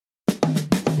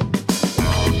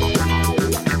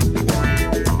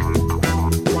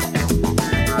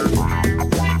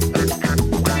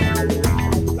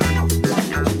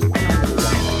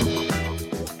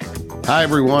Hi,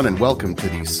 everyone, and welcome to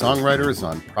the Songwriters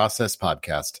on Process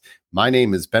podcast. My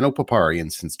name is Benno Papari,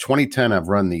 and since 2010, I've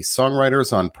run the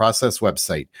Songwriters on Process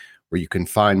website, where you can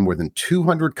find more than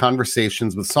 200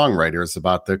 conversations with songwriters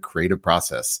about the creative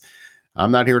process.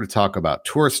 I'm not here to talk about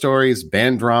tour stories,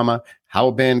 band drama, how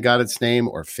a band got its name,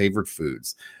 or favorite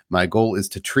foods. My goal is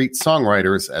to treat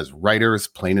songwriters as writers,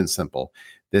 plain and simple.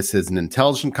 This is an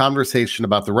intelligent conversation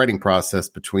about the writing process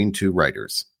between two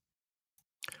writers.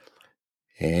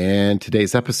 And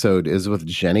today's episode is with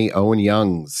Jenny Owen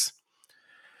Youngs.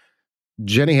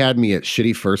 Jenny had me at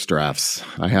shitty first drafts,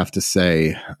 I have to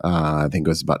say. I think it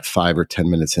was about 5 or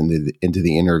 10 minutes into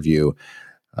the interview.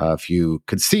 If you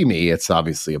could see me, it's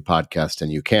obviously a podcast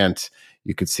and you can't.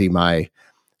 You could see my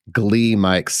glee,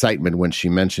 my excitement when she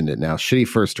mentioned it. Now, Shitty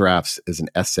First Drafts is an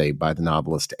essay by the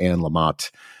novelist Anne Lamott.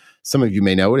 Some of you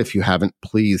may know it. If you haven't,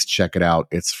 please check it out.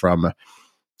 It's from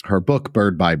her book,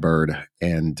 Bird by Bird.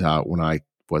 And when I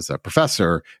was a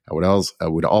professor, I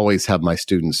would always have my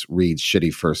students read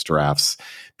Shitty First Drafts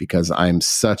because I'm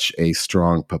such a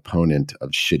strong proponent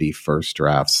of shitty first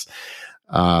drafts.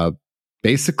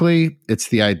 Basically, it's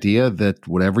the idea that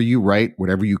whatever you write,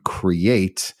 whatever you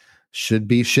create should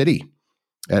be shitty.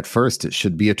 At first, it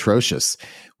should be atrocious.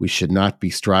 We should not be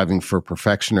striving for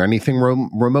perfection or anything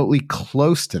remotely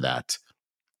close to that.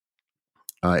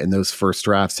 In those first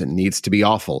drafts, it needs to be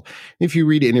awful. If you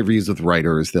read interviews with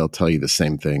writers, they'll tell you the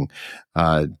same thing.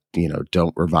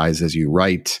 Don't revise as you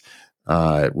write.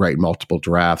 Write multiple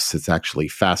drafts. It's actually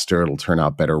faster. It'll turn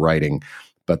out better writing.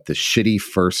 But the shitty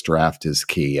first draft is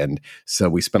key. And so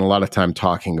we spent a lot of time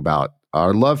talking about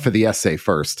our love for the essay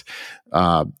first,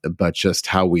 but just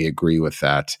how we agree with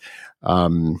that.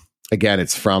 Again,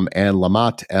 it's from Anne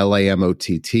Lamott,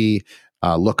 Lamott.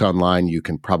 Look online, you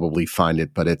can probably find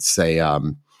it, but it's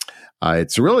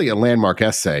really a landmark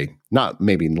essay. Not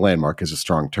maybe landmark is a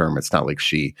strong term. It's not like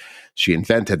she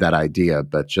invented that idea,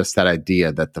 but just that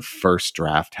idea that the first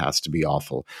draft has to be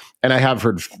awful. And I have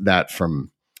heard that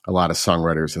from a lot of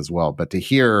songwriters as well. But to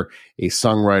hear a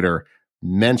songwriter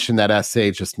mention that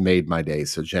essay just made my day.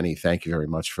 So Jenny, thank you very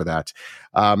much for that.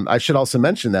 I should also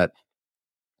mention that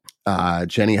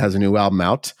Jenny has a new album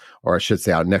out, or I should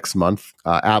say out next month,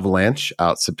 Avalanche,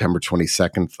 out September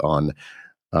 22nd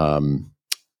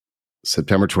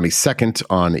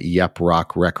on Yep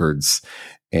Rock Records.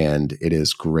 And it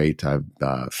is great.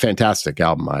 Fantastic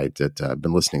album. I've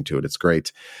been listening to it. It's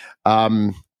great.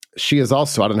 She is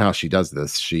also, I don't know how she does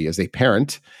this. She is a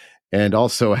parent and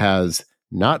also has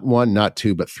not one, not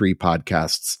two, but 3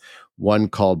 podcasts. One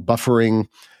called Buffering.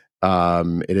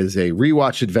 It is a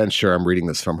rewatch adventure. I'm reading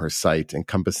this from her site,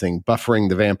 encompassing Buffering,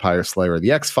 The Vampire Slayer,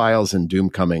 The X-Files, and Doom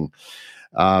Coming.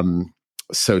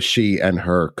 So she and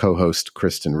her co-host,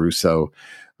 Kristen Russo,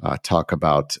 talk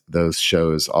about those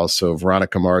shows. Also,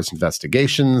 Veronica Mars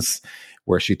Investigations,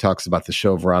 where she talks about the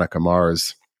show Veronica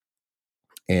Mars.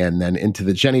 And then Into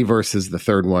the Jennyverse is the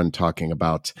third one, talking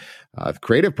about the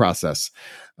creative process.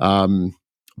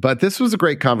 But this was a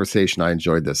great conversation. I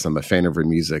enjoyed this. I'm a fan of her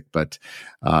music, but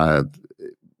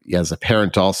as a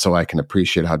parent also, I can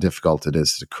appreciate how difficult it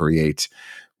is to create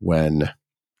when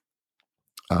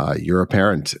you're a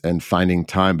parent and finding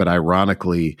time. But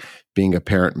ironically, being a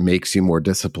parent makes you more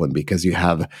disciplined because you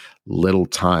have little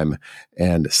time,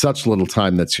 and such little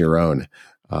time that's your own.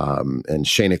 And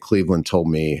Shayna Cleveland told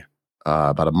me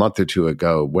about a month or two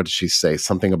ago, what did she say?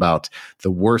 Something about the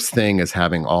worst thing is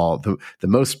having the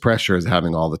most pressure is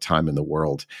having all the time in the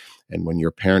world. And when you're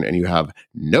a parent and you have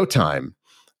no time,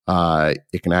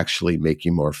 it can actually make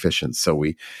you more efficient. So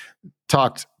we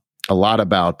talked a lot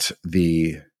about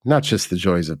not just the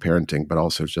joys of parenting, but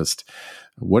also just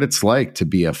what it's like to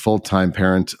be a full-time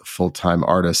parent, full-time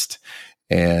artist,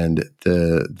 and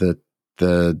the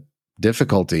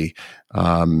difficulty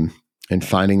in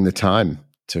finding the time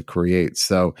to create.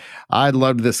 So I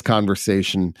loved this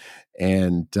conversation,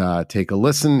 and take a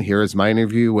listen. Here is my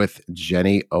interview with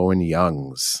Jenny Owen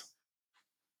Youngs.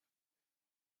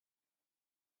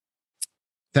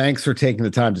 Thanks for taking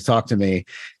the time to talk to me.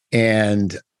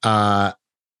 And I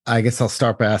guess I'll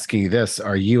start by asking you this.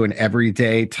 Are you an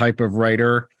everyday type of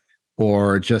writer,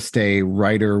 or just a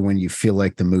writer when you feel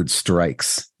like the mood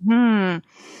strikes?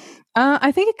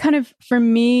 I think it kind of, for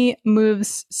me,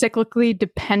 moves cyclically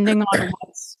depending on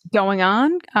what's going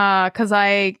on. Because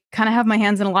I kind of have my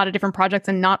hands in a lot of different projects,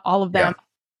 and not all of them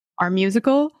are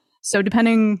musical. So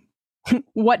depending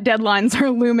what deadlines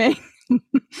are looming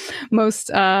most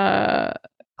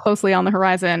closely on the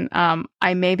horizon,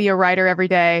 I may be a writer every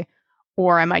day,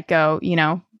 or I might go,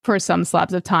 for some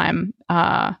slabs of time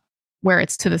where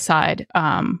it's to the side,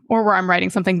 or where I'm writing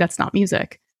something that's not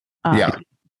music.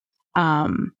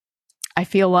 I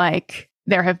feel like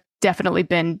there have definitely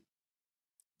been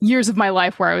years of my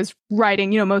life where I was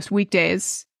writing, most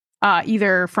weekdays,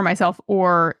 either for myself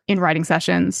or in writing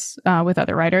sessions with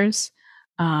other writers.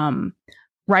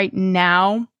 Right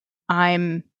now,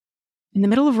 I'm in the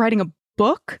middle of writing a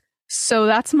book, so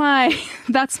that's my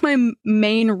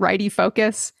main righty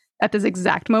focus at this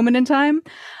exact moment in time.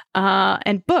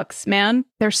 And books, man,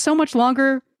 they're so much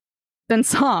longer than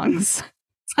songs.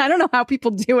 I don't know how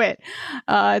people do it.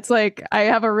 It's like I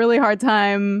have a really hard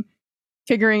time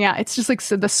figuring out. It's just like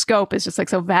so the scope is just like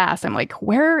so vast. I'm like,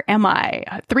 where am I?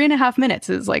 3.5 minutes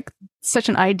is like such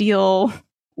an ideal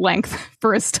length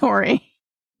for a story,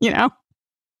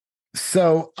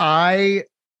 So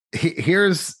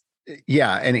here's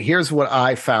what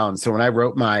I found. So when I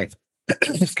wrote my,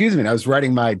 excuse me, I was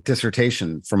writing my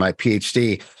dissertation for my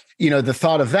PhD, the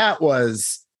thought of that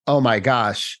was, oh my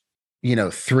gosh,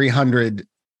 300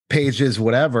 pages,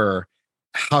 whatever.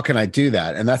 How can I do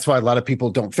that? And that's why a lot of people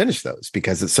don't finish those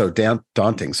because it's so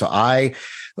daunting. So I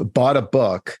bought a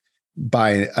book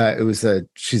by,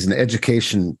 she's an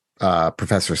education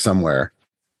professor somewhere.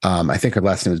 I think her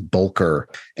last name is Bolker.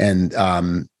 And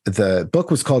the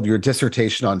book was called Your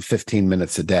Dissertation on 15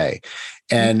 Minutes a Day.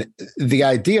 And the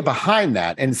idea behind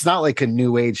that, and it's not like a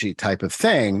new agey type of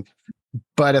thing,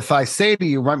 but if I say to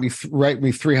you, write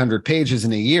me 300 pages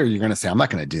in a year, you're going to say, I'm not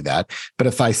going to do that. But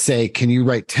if I say, can you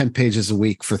write 10 pages a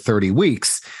week for 30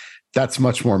 weeks? That's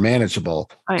much more manageable.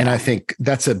 Oh, yeah. And I think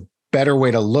that's a better way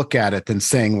to look at it than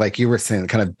saying, like you were saying,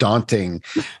 kind of daunting.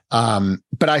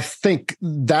 But I think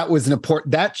that was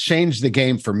that changed the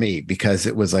game for me because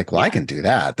it was like, well, I can do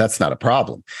that. That's not a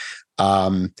problem.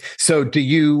 So do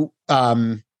you,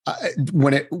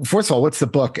 first of all, what's the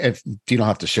book? If you don't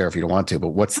have to share if you don't want to, but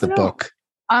what's the book?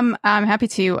 I'm happy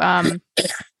to.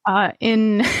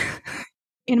 In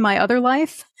my other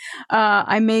life,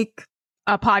 I make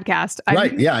a podcast.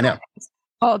 Right. Yeah, I know.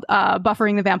 Called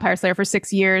Buffering the Vampire Slayer for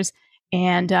 6 years.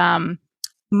 And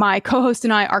my co-host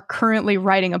and I are currently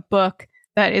writing a book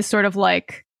that is sort of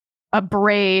like a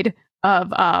braid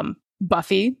of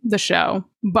Buffy, the show,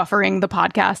 buffering the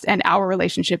podcast, and our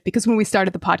relationship. Because when we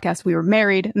started the podcast, we were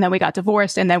married, and then we got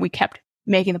divorced, and then we kept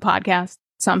making the podcast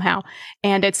somehow.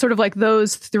 And it's sort of like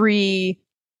those three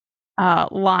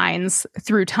lines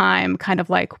through time kind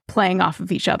of like playing off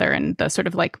of each other, and the sort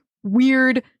of like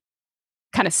weird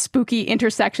kind of spooky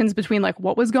intersections between like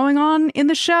what was going on in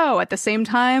the show at the same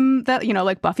time that,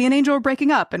 like Buffy and Angel were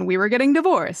breaking up and we were getting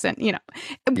divorced, and, yeah,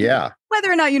 whether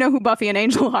or not you know who Buffy and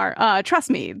Angel are, trust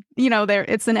me,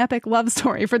 it's an epic love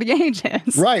story for the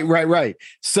ages. Right.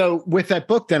 So with that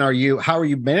book, then how are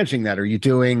you managing that? Are you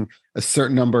doing a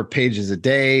certain number of pages a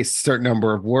day, certain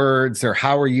number of words, or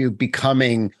how are you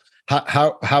becoming,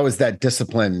 how is that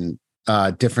discipline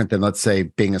different than, let's say,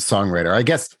 being a songwriter? I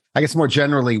guess more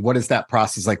generally, what is that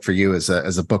process like for you as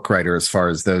a book writer as far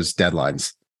as those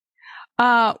deadlines?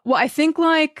 Well, I think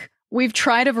like we've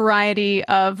tried a variety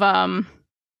of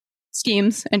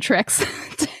schemes and tricks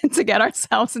to get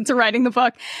ourselves into writing the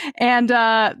book. And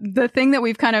the thing that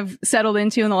we've kind of settled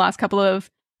into in the last couple of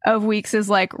weeks is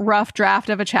like rough draft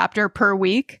of a chapter per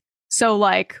week. So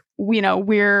like,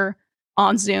 we're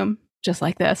on Zoom just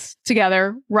like this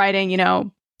together, writing,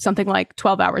 something like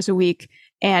 12 hours a week,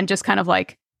 and just kind of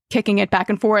like kicking it back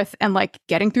and forth and like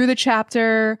getting through the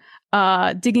chapter,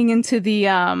 digging into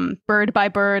the bird by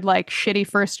bird, like shitty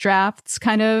first drafts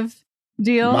kind of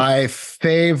deal. My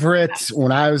favorite,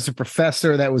 when I was a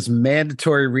professor, that was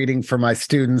mandatory reading for my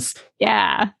students.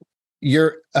 Yeah.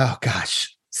 Oh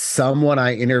gosh, someone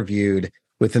I interviewed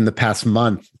within the past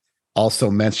month also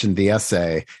mentioned the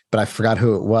essay, but I forgot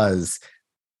who it was.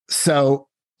 So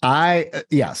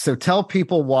so tell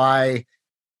people why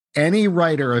any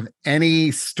writer of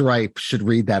any stripe should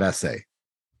read that essay.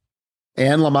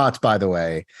 Anne Lamott, by the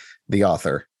way, the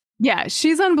author. Yeah,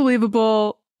 she's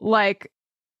unbelievable. Like,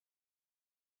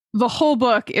 the whole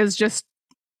book is just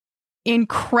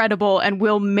incredible and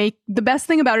the best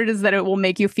thing about it is that it will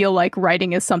make you feel like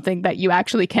writing is something that you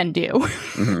actually can do.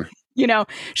 Mm-hmm.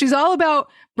 She's all about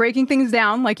breaking things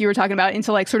down, like you were talking about,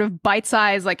 into like sort of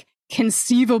bite-sized, like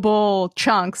conceivable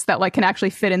chunks that like can actually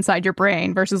fit inside your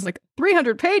brain versus like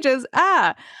 300 pages.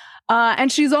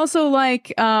 And she's also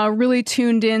like really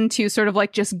tuned in to sort of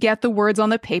like just get the words on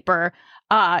the paper,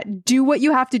 do what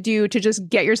you have to do to just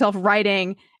get yourself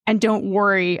writing, and don't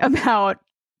worry about,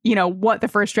 what the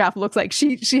first draft looks like.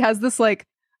 She has this like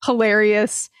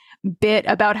hilarious bit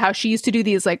about how she used to do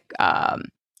these like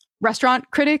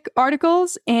restaurant critic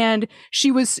articles, and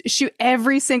she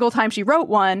every single time she wrote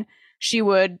one, she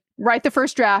would write the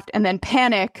first draft and then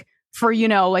panic for,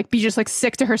 like be just like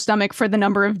sick to her stomach for the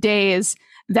number of days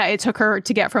that it took her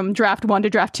to get from draft 1 to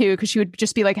draft 2, because she would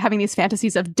just be like having these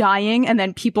fantasies of dying and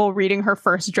then people reading her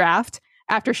first draft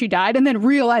after she died and then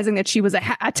realizing that she was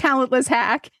a talentless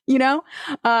hack, you know?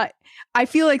 I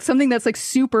feel like something that's like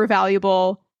super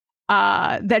valuable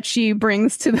that she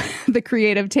brings to the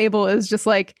creative table is just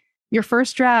like, your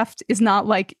first draft is not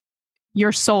like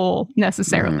your soul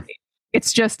necessarily. Mm.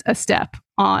 It's just a step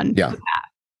on the path.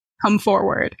 Come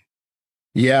forward.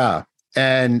 Yeah.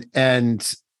 And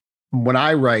when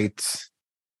I write,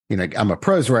 you know, I'm a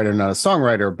prose writer, not a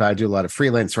songwriter, but I do a lot of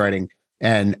freelance writing.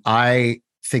 And I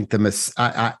think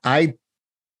I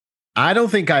don't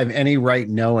think I have any right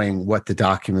knowing what the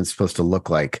document's supposed to look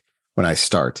like when I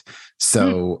start.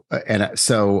 So,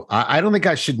 I don't think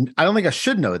I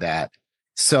should know that.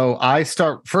 So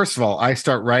first of all, I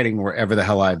start writing wherever the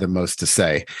hell I have the most to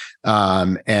say.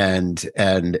 And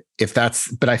if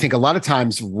that's, but I think a lot of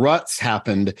times ruts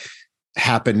happen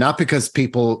not because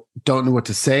people don't know what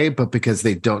to say, but because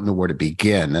they don't know where to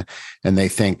begin. And they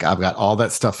think, I've got all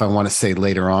that stuff I want to say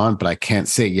later on, but I can't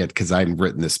say it yet because I haven't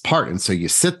written this part. And so you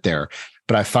sit there.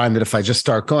 But I find that if I just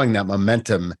start going, that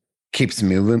momentum keeps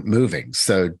me moving.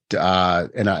 So,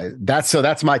 that's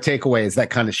my takeaway, is that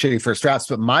kind of shitty first drafts.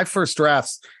 But my first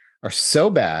drafts are so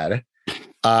bad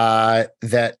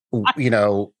that, you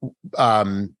know,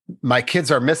 my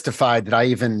kids are mystified that I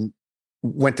even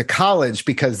went to college,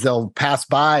 because they'll pass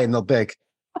by and they'll be like,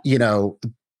 you know,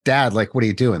 Dad, like, what are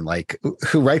you doing? Like,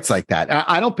 who writes like that?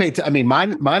 I don't pay.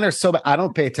 Mine are so bad. I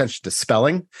don't pay attention to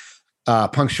spelling,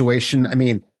 punctuation. I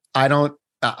mean, I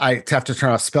have to turn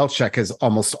off spell check, because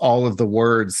almost all of the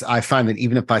words, I find that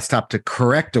even if I stop to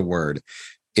correct a word,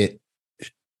 it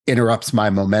interrupts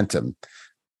my momentum.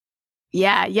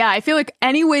 Yeah. I feel like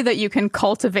any way that you can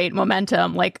cultivate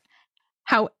momentum, like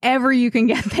however you can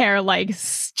get there, like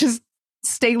just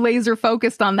stay laser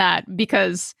focused on that,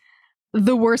 because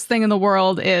the worst thing in the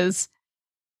world is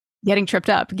getting tripped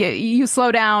up. You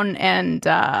slow down and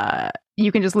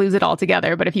you can just lose it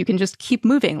altogether. But if you can just keep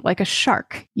moving like a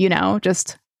shark, you know,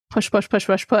 just push,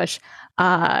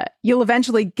 you'll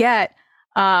eventually get.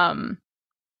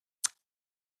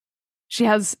 She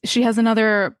has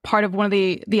another part of one of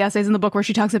the essays in the book where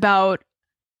she talks about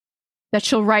that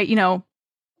she'll write, you know,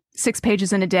 6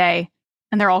 pages in a day,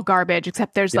 and they're all garbage,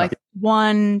 except there's like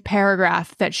one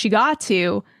paragraph that she got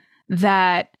to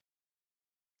that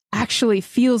actually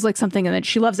feels like something, and that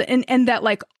she loves it. And that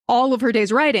like all of her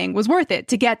day's writing was worth it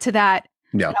to get to that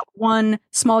one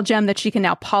small gem that she can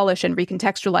now polish and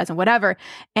recontextualize and whatever.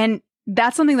 And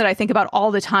that's something that I think about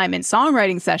all the time in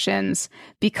songwriting sessions,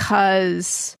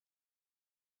 because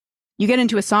you get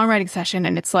into a songwriting session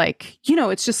and it's like, you know,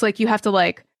 it's just like you have to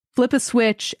like flip a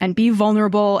switch and be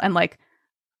vulnerable and like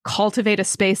cultivate a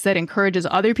space that encourages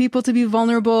other people to be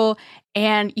vulnerable.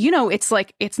 And, you know, it's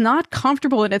like, it's not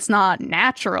comfortable and it's not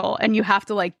natural. And you have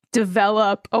to like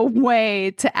develop a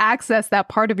way to access that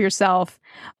part of yourself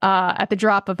at the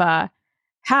drop of a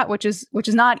hat, which is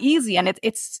not easy. And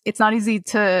it's not easy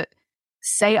to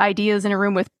say ideas in a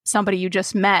room with somebody you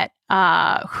just met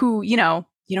who, you know,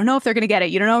 you don't know if they're going to get it.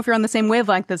 You don't know if you're on the same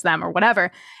wavelength as them or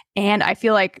whatever. And I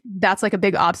feel like that's like a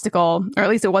big obstacle, or at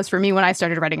least it was for me when I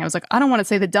started writing. I was like, I don't want to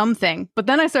say the dumb thing. But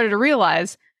then I started to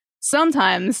realize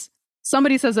sometimes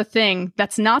somebody says a thing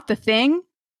that's not the thing,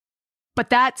 but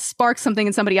that sparks something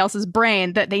in somebody else's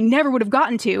brain that they never would have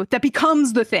gotten to, that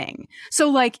becomes the thing. So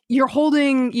like you're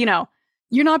holding, you know,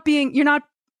 you're not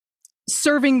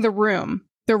serving the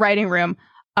writing room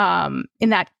in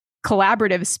that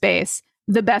collaborative space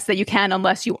the best that you can,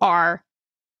 unless you are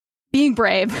being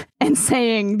brave and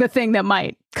saying the thing that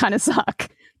might kind of suck,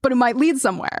 but it might lead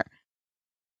somewhere.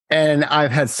 And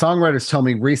I've had songwriters tell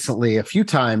me recently a few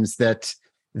times that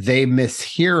they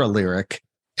mishear a lyric.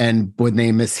 And when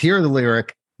they mishear the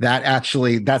lyric, that's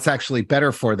actually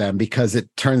better for them, because it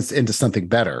turns into something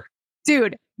better.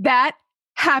 Dude, that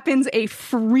happens a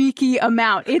freaky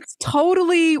amount. It's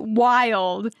totally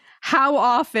wild how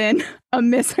often a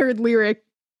misheard lyric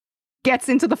gets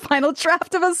into the final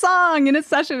draft of a song in a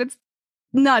session. It's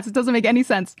nuts. It doesn't make any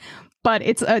sense, but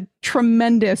it's a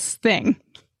tremendous thing.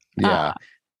 Yeah.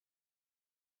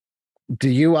 Do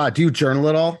you journal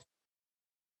at all?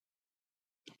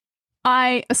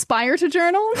 I aspire to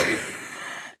journal.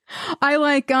 I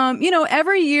like,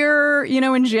 every year,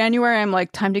 in January, I'm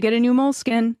like, time to get a new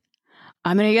moleskin.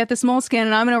 I'm going to get this moleskin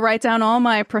and I'm going to write down all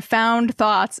my profound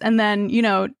thoughts. And then,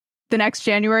 the next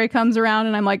January comes around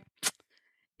and I'm like,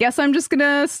 guess I'm just going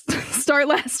to start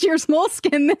last year's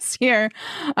moleskin this year.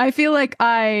 I feel like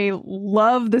I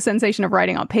love the sensation of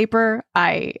writing on paper.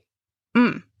 It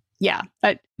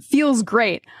feels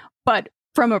great. But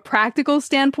from a practical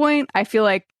standpoint, I feel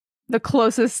like the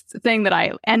closest thing that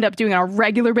I end up doing on a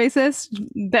regular basis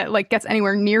that like gets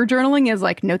anywhere near journaling is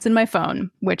like notes in my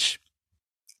phone, which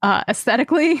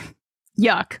aesthetically,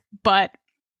 yuck, but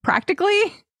practically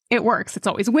it works. It's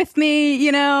always with me,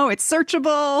 you know, it's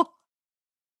searchable.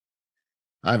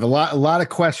 I have a lot of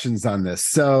questions on this.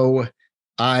 So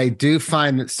I do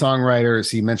find that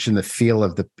songwriters, you mentioned the feel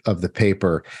of the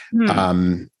paper.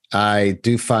 I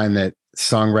do find that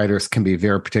songwriters can be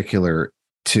very particular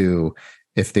to,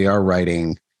 if they are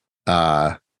writing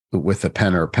with a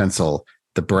pen or a pencil,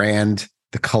 the brand,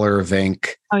 the color of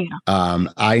ink. Oh yeah.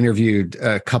 I interviewed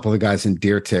a couple of guys in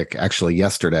Deer Tick actually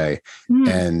yesterday,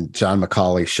 and John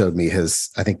McCauley showed me his,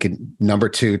 I think, number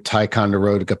 2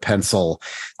 Ticonderoga pencil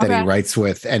that he writes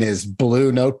with, and his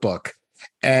blue notebook.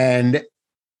 And,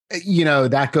 you know,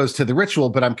 that goes to the ritual,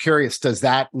 but I'm curious,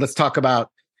 let's talk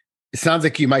about, it sounds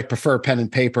like you might prefer pen and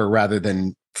paper rather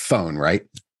than phone, right?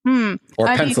 Or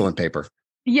pencil and paper.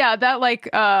 Yeah, that like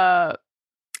pen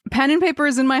and paper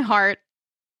is in my heart,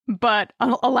 but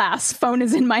alas, phone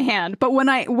is in my hand. But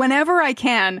whenever I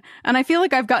can, and I feel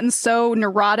like I've gotten so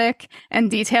neurotic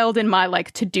and detailed in my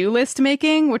like to-do list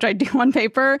making, which I do on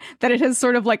paper, that it has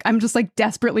sort of like, I'm just like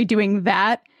desperately doing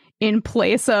that in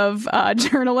place of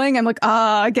journaling. I'm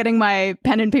like, getting my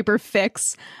pen and paper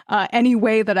fix any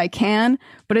way that I can.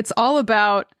 But it's all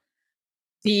about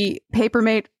the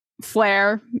Papermate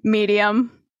Flare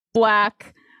medium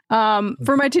black.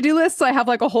 For my to-do lists, I have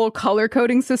like a whole color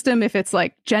coding system. If it's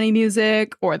like Jenny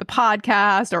Music or the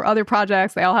podcast or other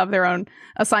projects, they all have their own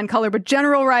assigned color. But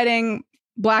general writing,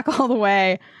 black all the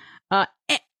way.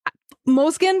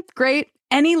 Moleskin, great.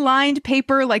 Any lined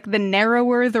paper, like the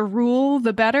narrower the rule,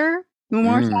 the better, the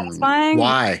more satisfying.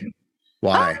 Why?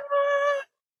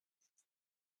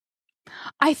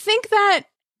 I think that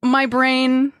my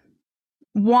brain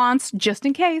wants, just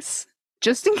in case,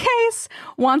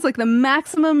 wants like the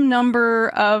maximum number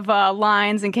of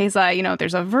lines in case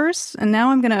there's a verse and now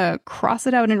I'm going to cross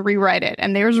it out and rewrite it.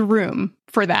 And there's room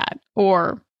for that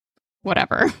or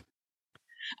whatever.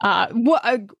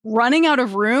 Running out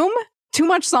of room? Too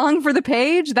much song for the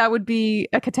page? That would be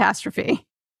a catastrophe.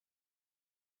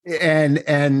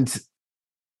 And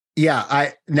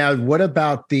yeah, now what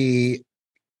about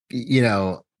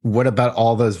what about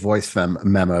all those voice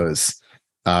memos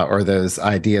or those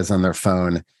ideas on their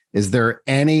phone? Is there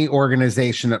any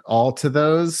organization at all to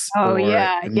those? Oh,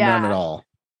 yeah. None at all.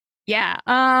 Yeah.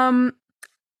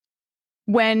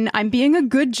 When I'm being a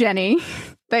good Jenny,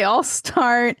 they all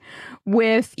start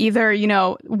with either,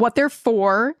 what they're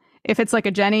for. If it's like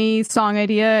a Jenny song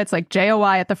idea, it's like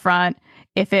JOI at the front.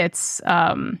 If it's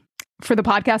for the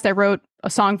podcast, I wrote a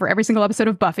song for every single episode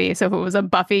of Buffy. So if it was a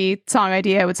Buffy song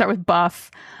idea, I would start with Buff.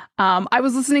 I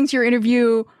was listening to your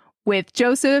interview with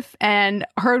Joseph and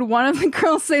heard one of the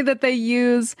girls say that they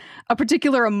use a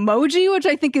particular emoji, which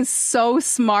I think is so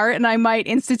smart and I might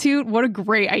institute. What a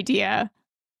great idea.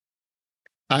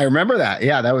 I remember that.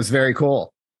 Yeah, that was very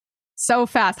cool. So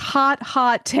fast.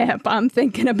 Hot tip. I'm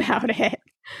thinking about it.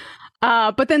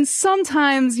 But then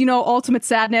sometimes, ultimate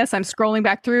sadness, I'm scrolling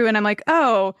back through and I'm like,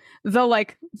 oh, the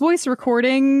like voice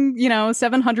recording,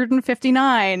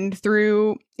 759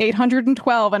 through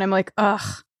 812. And I'm like,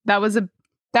 ugh, that was an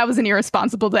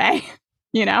irresponsible day,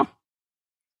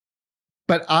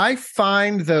 But I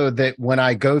find, though, that when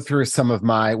I go through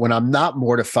when I'm not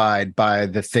mortified by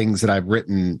the things that I've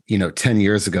written, 10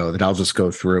 years ago, that I'll just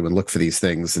go through and look for these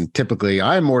things. And typically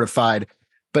I'm mortified.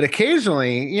 But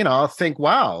occasionally, I'll think,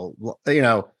 wow,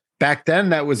 back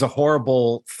then that was a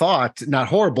horrible thought, not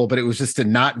horrible, but it was just a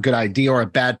not good idea or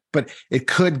but it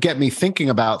could get me thinking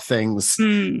about things.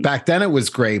 Back then it was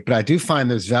great, but I do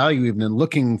find there's value even in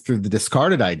looking through the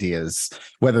discarded ideas,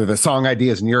 whether the song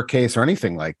ideas in your case or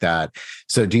anything like that.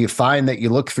 So do you find that you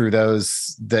look through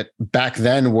those that back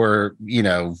then were,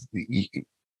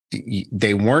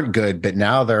 they weren't good, but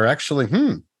now they're actually,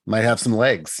 might have some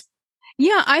legs?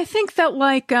 Yeah, I think that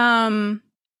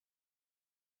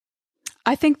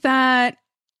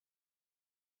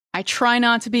I try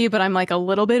not to be, but I'm like a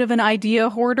little bit of an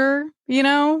idea hoarder, where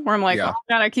I'm like, I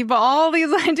gotta keep all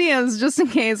these ideas just in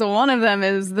case one of them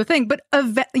is the thing. But,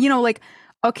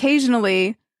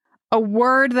 occasionally a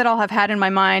word that I'll have had in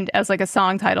my mind as like a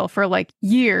song title for like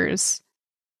years,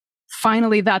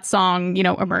 finally that song,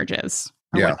 emerges.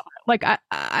 Yeah. Like,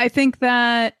 I think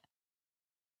that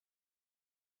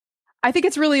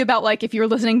it's really about like if you're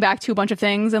listening back to a bunch of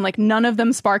things and like none of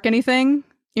them spark anything,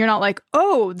 you're not like,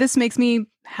 oh, this makes me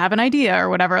have an idea or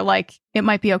whatever. Like it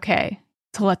might be okay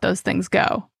to let those things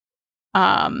go.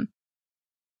 One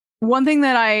thing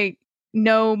that I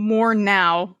know more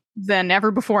now than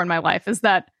ever before in my life is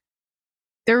that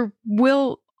there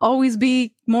will always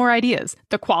be more ideas.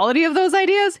 The quality of those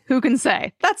ideas, who can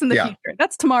say? That's in the future.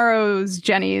 That's tomorrow's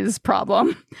Jenny's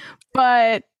problem.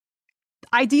 But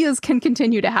ideas can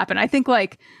continue to happen. I think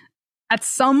like at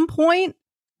some point,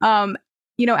 after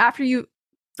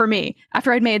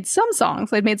I'd made some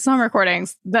songs, I'd made some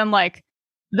recordings, then like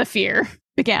the fear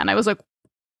began. I was like,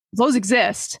 those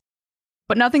exist,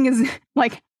 but nothing is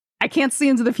like, I can't see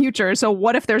into the future. So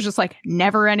what if there's just like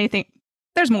never anything?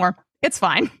 There's more. It's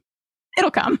fine.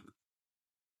 It'll come.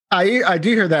 I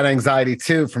do hear that anxiety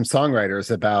too from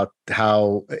songwriters about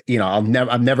how, I'm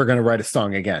never going to write a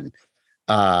song again.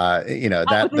 With an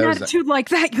attitude like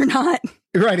that, you're not.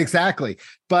 Right, exactly.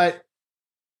 But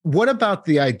what about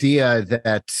the idea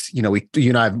that,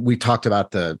 we talked about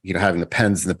the, having the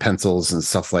pens and the pencils and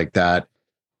stuff like that,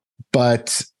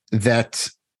 but that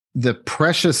the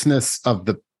preciousness of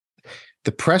the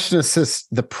preciousness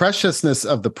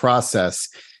of the process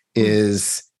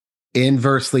is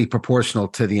inversely proportional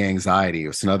to the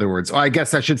anxiety. So in other words, I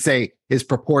guess I should say is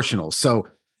proportional. So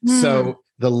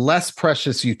the less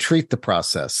precious you treat the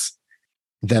process,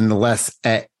 then the less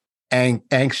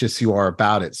anxious you are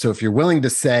about it. So if you're willing to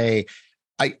say,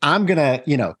 I'm going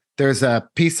to, there's a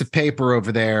piece of paper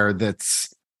over there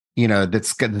that's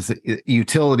got this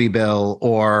utility bill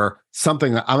or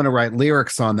something, I'm going to write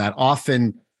lyrics on that.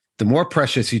 Often the more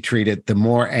precious you treat it, the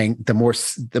more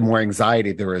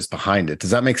anxiety there is behind it. Does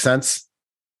that make sense?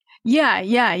 Yeah.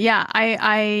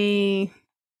 I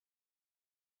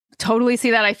totally see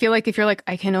that. I feel like if you're like,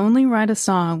 I can only write a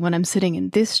song when I'm sitting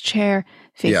in this chair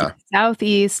facing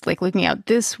southeast, like looking out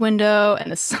this window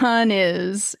and the sun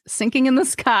is sinking in the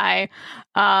sky,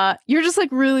 you're just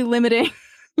like really limiting.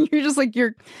 You're just like,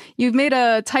 you've made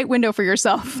a tight window for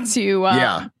yourself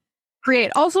to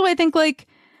create. Also, I think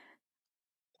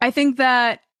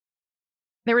that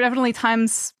there were definitely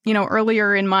times,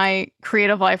 earlier in my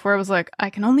creative life where I was like,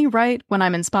 I can only write when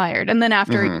I'm inspired. And then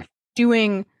after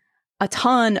doing a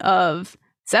ton of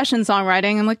session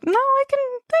songwriting, I'm like, no, I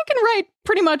can write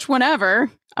pretty much whenever.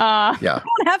 I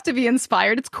don't have to be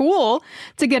inspired. It's cool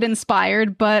to get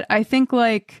inspired, but I think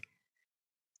that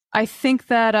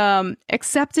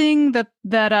accepting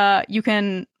that you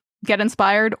can get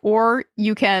inspired or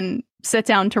you can sit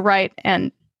down to write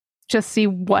and just see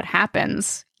what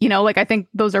happens. I think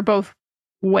those are both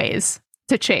ways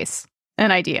to chase an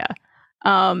idea.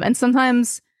 And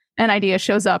sometimes an idea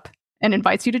shows up and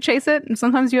invites you to chase it. And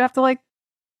sometimes you have to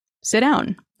sit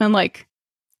down and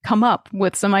come up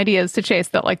with some ideas to chase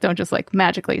that don't just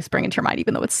magically spring into your mind,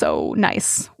 even though it's so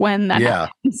nice when that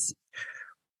happens.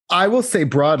 I will say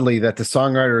broadly that the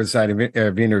songwriters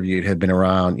I've interviewed have been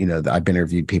around, I've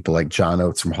interviewed people like John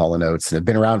Oates from Hall & Oates and have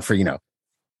been around for,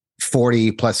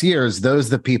 40 plus years. Those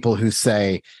are the people who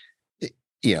say,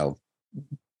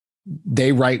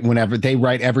 they write whenever they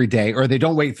write every day, or they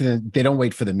don't wait for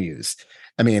the muse.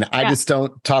 I mean, I just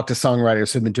don't talk to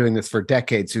songwriters who've been doing this for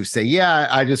decades who say,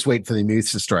 I just wait for the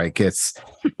muse to strike. It's,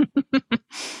 and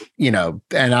I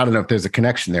don't know if there's a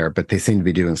connection there, but they seem to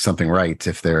be doing something right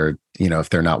if they're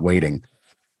not waiting.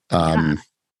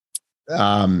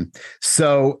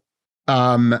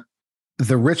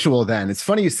 The ritual then, it's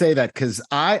funny you say that because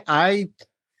I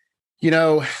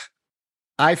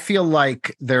feel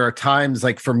like there are times,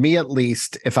 for me at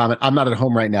least, if I'm not at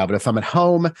home right now, but if I'm at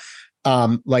home,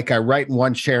 I write in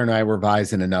one chair and I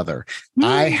revise in another.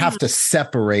 I have to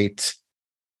separate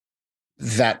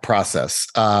that process.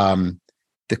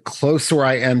 The closer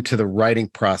I am to the writing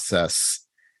process,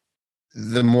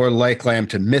 the more likely I am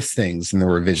to miss things in the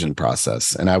revision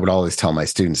process. And I would always tell my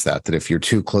students that if you're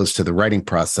too close to the writing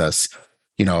process,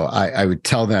 I would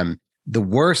tell them the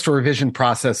worst revision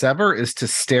process ever is to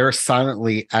stare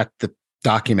silently at the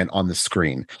document on the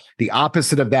screen. The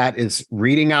opposite of that is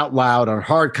reading out loud on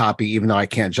hard copy, even though I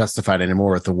can't justify it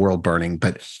anymore with the world burning.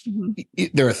 But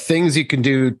there are things you can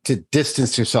do to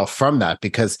distance yourself from that,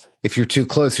 because if you're too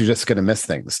close, you're just going to miss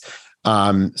things.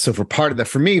 So for part of that,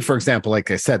 for me, for example,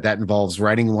 like I said, that involves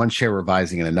writing in one chair,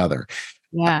 revising in another.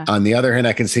 Yeah. On the other hand,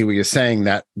 I can see what you're saying,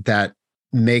 that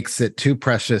makes it too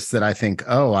precious that I think,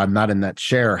 I'm not in that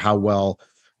chair. How well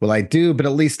will I do? But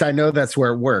at least I know that's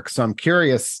where it works. So I'm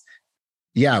curious.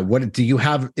 Yeah. What do you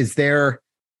have? Is there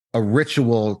a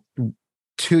ritual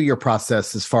to your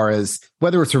process as far as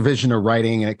whether it's revision or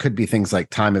writing? And it could be things like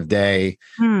time of day,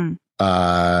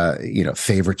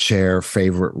 favorite chair,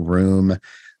 favorite room,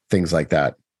 things like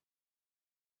that.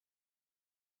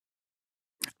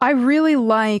 I really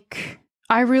like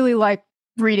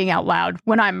reading out loud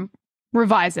when I'm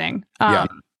revising,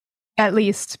 at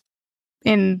least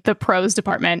in the prose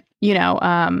department,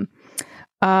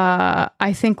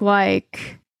 I think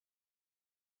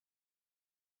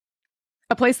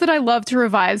a place that I love to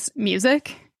revise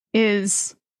music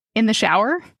is in the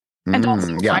shower. And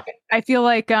also, I feel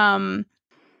like that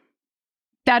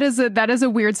is a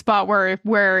weird spot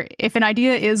where if an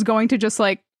idea is going to just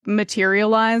like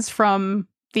materialize from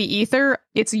the ether,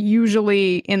 it's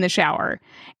usually in the shower.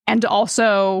 And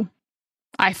also,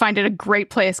 I find it a great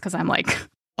place because I'm like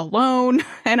alone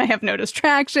and I have no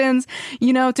distractions,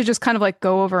 to just kind of like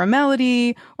go over a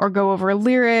melody or go over a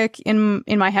lyric in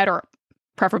my head, or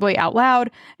preferably out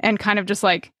loud, and kind of just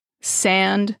like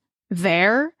sand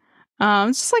there.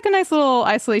 It's just like a nice little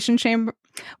isolation chamber.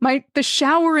 The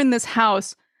shower in this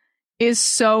house is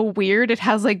so weird. It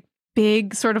has like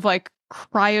big sort of like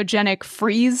cryogenic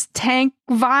freeze tank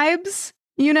vibes,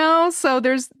 so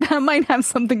that might have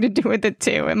something to do with it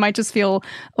too. It might just feel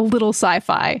a little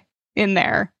sci-fi in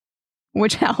there,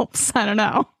 which helps. I don't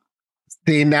know.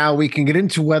 See, now we can get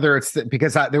into whether it's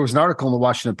because there was an article in the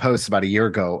Washington Post about a year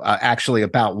ago, actually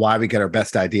about why we get our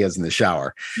best ideas in the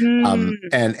shower.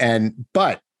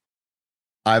 But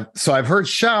I've heard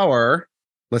shower.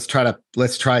 Let's try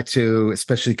to,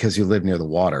 especially because you live near the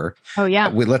water. Oh yeah.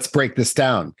 Let's break this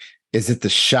down. Is it the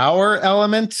shower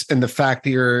element and the fact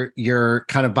that you're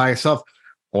kind of by yourself?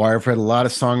 Or I've heard a lot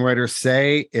of songwriters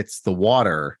say it's the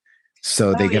water.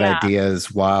 So they get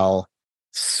ideas while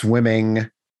swimming.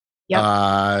 Yep.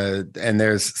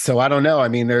 So I don't know. I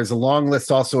mean, there's a long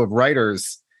list also of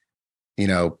writers,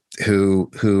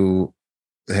 who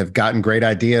have gotten great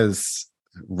ideas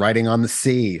writing on the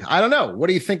sea. I don't know. What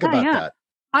do you think about that?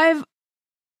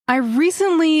 I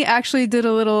recently actually did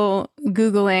a little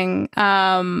Googling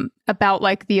about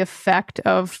like the effect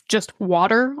of just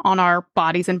water on our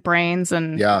bodies and brains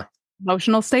and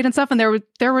emotional state and stuff. And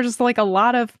there were just like a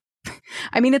lot of,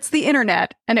 I mean, it's the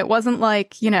internet, and it wasn't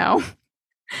like,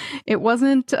 it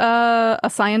wasn't a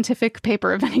scientific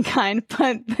paper of any kind,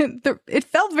 but it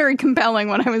felt very compelling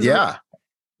when I was,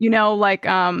 like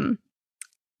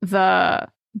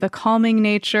the calming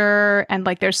nature, and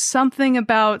like there's something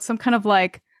about some kind of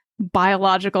like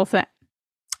biological thing.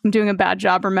 I'm doing a bad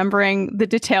job remembering the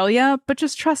detail, but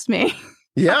just trust me.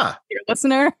 Yeah. Dear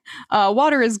listener,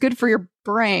 water is good for your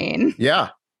brain. Yeah.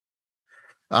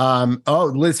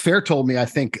 Liz Fair told me, I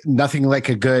think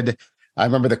I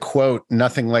remember the quote,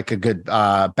 nothing like a good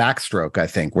backstroke, I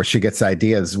think, where she gets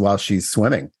ideas while she's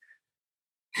swimming.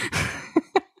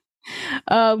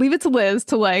 Leave it to Liz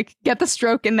to like get the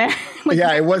stroke in there.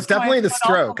 It was definitely the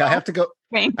stroke. I have to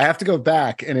go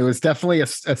back, and it was definitely a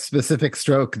specific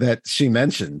stroke that she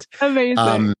mentioned.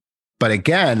 Amazing. But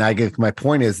again, my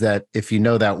point is that if you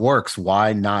know that works,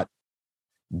 why not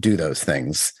do those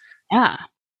things? Yeah.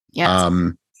 Yeah.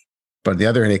 But on the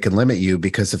other hand, it can limit you,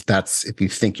 because if you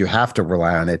think you have to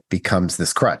rely on it, becomes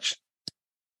this crutch.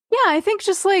 Yeah, I think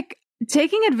just like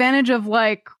taking advantage of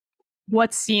like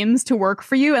what seems to work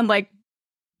for you, and like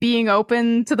being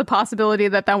open to the possibility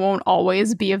that won't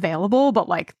always be available, but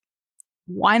like,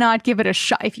 why not give it a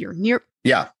shot? If you're near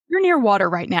water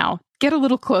right now, get a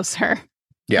little closer.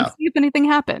 Yeah. And see if anything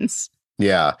happens.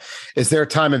 Yeah. Is there a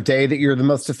time of day that you're the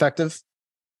most effective?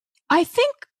 I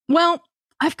think,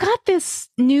 I've got this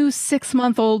new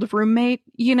 6-month-old roommate,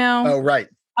 Oh, right.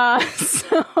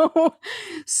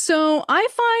 So I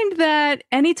find that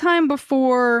anytime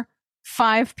before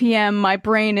 5 p.m., my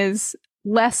brain is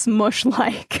less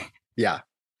mush-like. Yeah.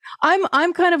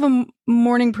 I'm kind of a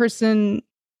morning person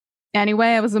anyway.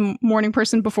 I was a morning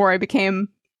person before I became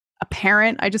a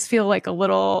parent. I just feel like a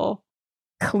little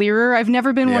clearer. I've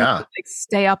never been one of those like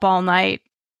stay up all night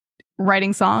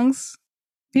writing songs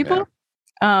people.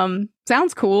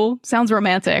 Sounds cool, sounds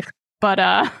romantic,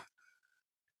 but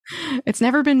it's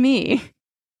never been me.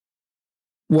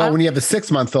 Well, when you have a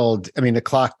 6-month-old, I mean, the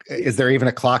clock, is there even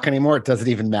a clock anymore? Does it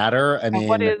even matter? I mean,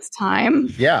 what is time?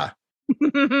 Yeah.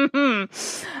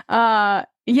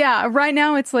 Right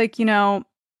now it's like,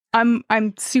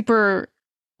 I'm super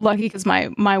lucky because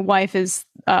my wife is,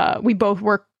 we both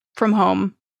work from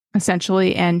home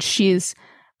essentially, and she's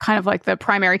kind of like the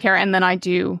primary care, and then I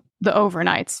do the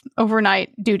overnights.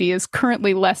 Overnight duty is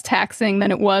currently less taxing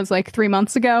than it was like 3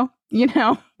 months ago,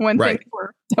 when things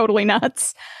were totally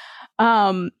nuts.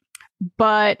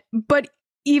 But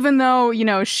even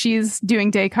though, she's doing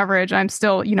day coverage, I'm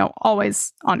still,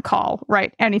 always on call,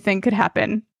 right? Anything could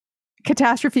happen.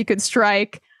 Catastrophe could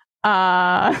strike.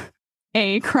 A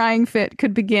crying fit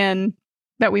could begin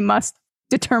that we must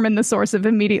determine the source of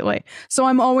immediately. So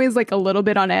I'm always like a little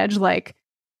bit on edge. Like,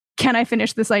 can I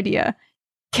finish this idea?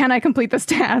 Can I complete this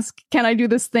task? Can I do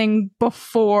this thing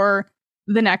before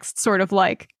the next sort of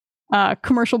like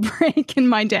commercial break in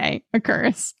my day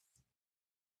occurs?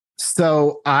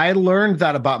 So I learned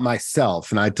that about myself,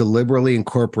 and I deliberately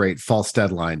incorporate false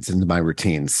deadlines into my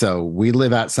routine. So we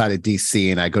live outside of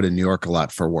DC, and I go to New York a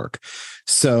lot for work.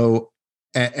 So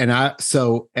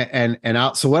so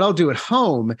what I'll do at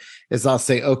home is I'll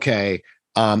say, okay,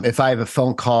 if I have a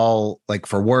phone call like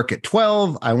for work at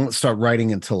 12, I won't start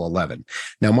writing until 11.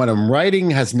 Now, what I'm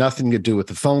writing has nothing to do with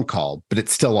the phone call, but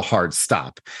it's still a hard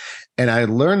stop. And I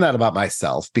learned that about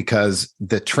myself because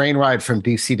the train ride from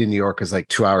DC to New York is like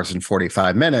 2 hours and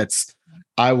 45 minutes.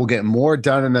 I will get more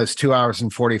done in those 2 hours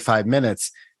and 45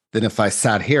 minutes than if I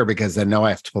sat here because I know I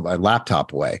have to put my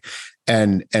laptop away.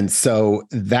 And so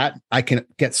that I can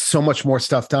get so much more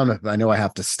stuff done if I know I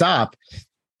have to stop.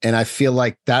 And I feel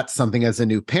like that's something as a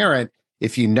new parent,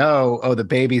 if you know, oh, the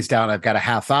baby's down, I've got a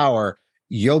half hour,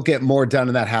 you'll get more done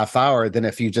in that half hour than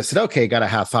if you just said, okay, got a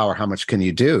half hour, how much can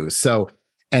you do? So,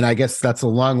 and I guess that's a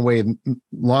long way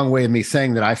of me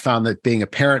saying that I found that being a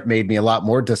parent made me a lot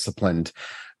more disciplined.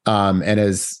 And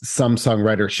as some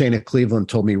songwriter, Shayna Cleveland,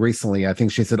 told me recently, I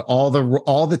think she said, all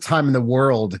the time in the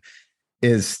world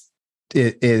is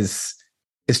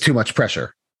too much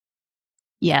pressure.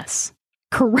 Yes,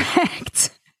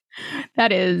 correct.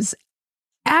 That is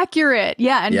accurate.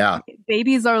 Yeah. And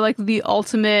babies are like the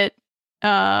ultimate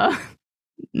not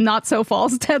so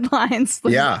false deadlines.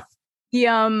 Like,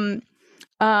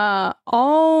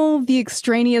 all the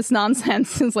extraneous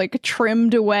nonsense is like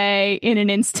trimmed away in an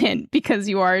instant because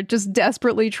you are just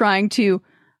desperately trying to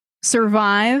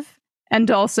survive and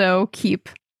also keep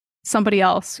somebody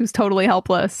else who's totally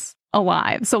helpless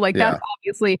alive. So like that's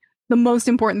obviously the most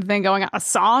important thing going on. A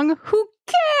song? Who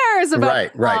cares about the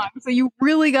song? Right. So you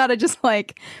really got to just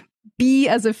like be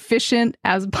as efficient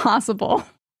as possible.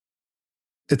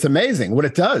 It's amazing what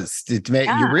it does. You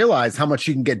realize how much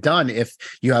you can get done if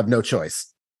you have no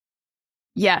choice.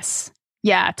 Yes.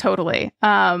 Yeah, totally.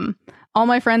 All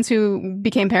my friends who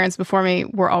became parents before me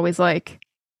were always like,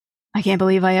 I can't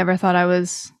believe I ever thought I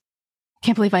was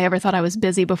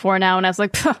busy before now. And I was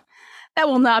like, that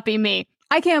will not be me.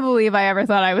 I can't believe I ever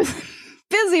thought I was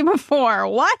busy before.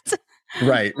 What?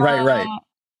 Right.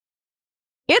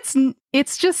 It's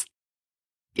just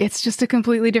a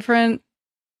completely different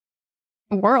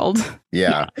world.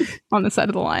 Yeah. On the side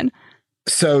of the line.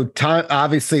 So time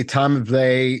of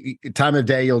day,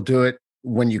 you'll do it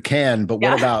when you can, but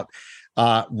what about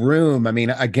room? I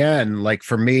mean, again, like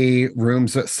for me,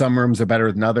 some rooms are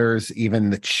better than others,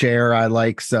 even the chair I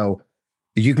like. So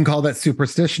you can call that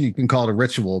superstition, you can call it a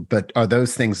ritual, but are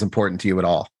those things important to you at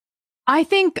all? I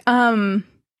think, so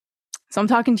I'm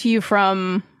talking to you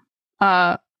from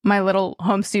my little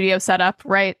home studio setup,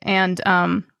 right? And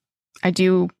I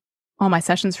do all my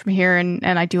sessions from here, and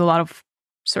I do a lot of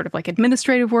sort of like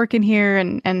administrative work in here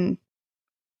and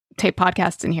tape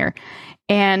podcasts in here.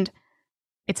 And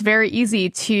it's very easy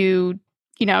to,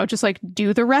 just like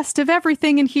do the rest of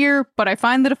everything in here. But I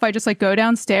find that if I just like go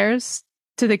downstairs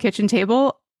to the kitchen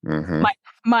table,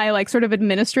 my like sort of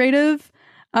administrative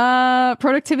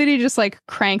productivity just like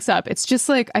cranks up. It's just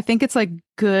like, I think it's like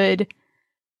good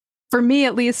for me,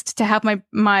 at least, to have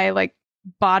my like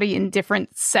body in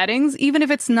different settings, even if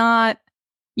it's not,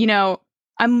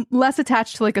 I'm less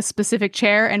attached to like a specific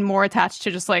chair and more attached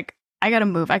to just like, I got to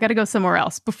move. I got to go somewhere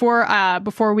else. Before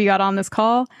we got on this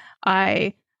call,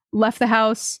 I left the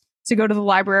house to go to the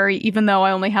library, even though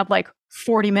I only had like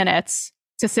 40 minutes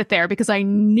to sit there, because I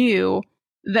knew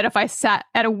that if I sat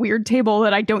at a weird table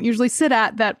that I don't usually sit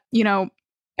at, that,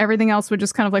 everything else would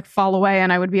just kind of like fall away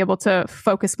and I would be able to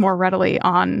focus more readily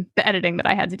on the editing that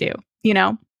I had to do,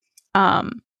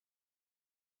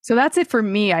 So that's it for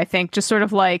me, I think, just sort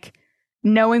of like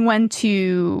knowing when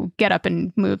to get up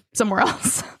and move somewhere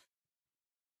else.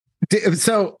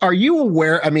 So are you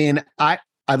aware? I mean, I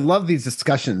love these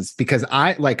discussions because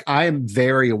I am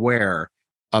very aware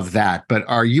of that. But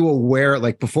are you aware,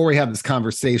 like before we have this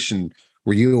conversation,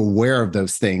 were you aware of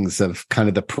those things, of kind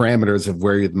of the parameters of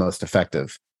where you're the most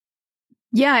effective?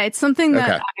 Yeah, it's something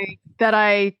that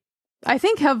I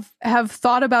think have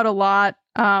thought about a lot.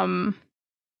 The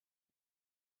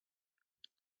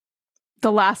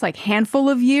last like handful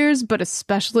of years, but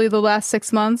especially the last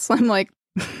 6 months, I'm like,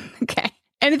 okay,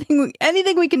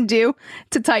 anything we can do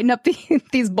to tighten up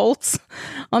these bolts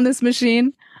on this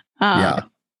machine. Yeah.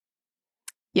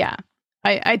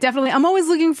 I definitely, I'm always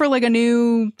looking for like a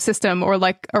new system or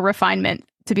like a refinement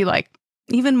to be like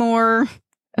even more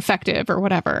effective or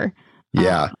whatever.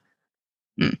 Yeah.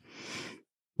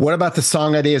 What about the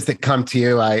song ideas that come to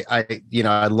you?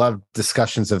 I love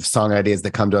discussions of song ideas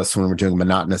that come to us when we're doing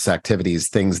monotonous activities,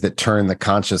 things that turn the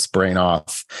conscious brain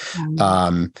off.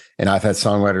 And I've had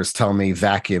songwriters tell me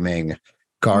vacuuming,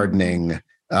 gardening,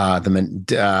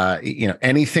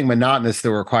 anything monotonous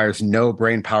that requires no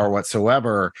brain power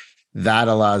whatsoever, that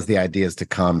allows the ideas to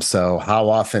come. So how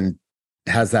often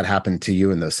has that happened to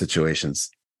you in those situations?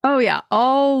 Oh yeah,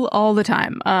 all the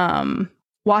time.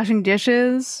 Washing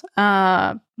dishes,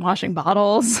 washing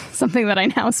bottles, something that I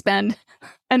now spend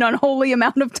an unholy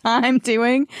amount of time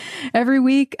doing every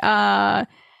week.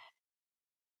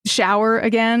 Shower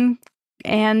again.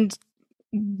 And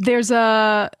there's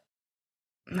wow,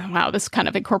 this kind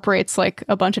of incorporates like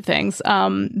a bunch of things.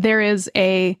 There is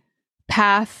a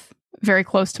path very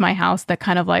close to my house that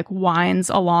kind of like winds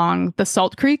along the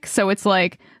Salt Creek. So it's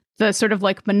like the sort of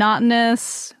like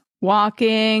monotonous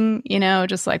walking,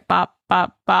 just like bop,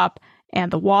 bop, bop.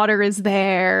 And the water is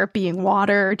there, being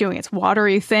water, doing its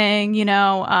watery thing,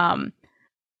 that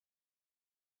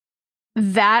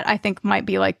I think might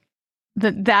be like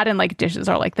that and like dishes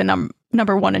are like the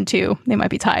number one and two. They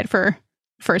might be tied for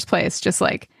first place. Just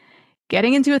like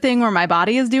getting into a thing where my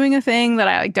body is doing a thing that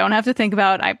I like don't have to think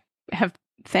about. I have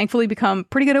thankfully become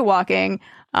pretty good at walking,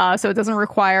 so it doesn't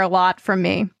require a lot from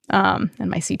me and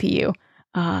my CPU.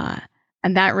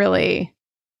 And that really,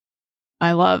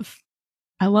 I love.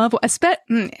 And if I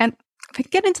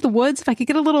could get into the woods, if I could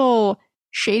get a little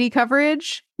shady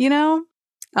coverage,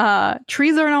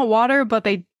 trees are not water, but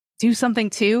they do something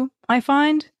too, I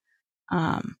find.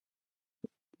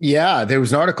 Yeah, there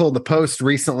was an article in the Post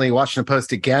recently, Washington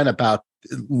Post again, about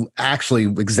actually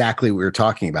exactly what we were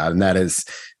talking about. And that is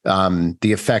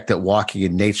the effect that walking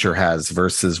in nature has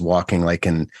versus walking like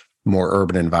in more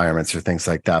urban environments or things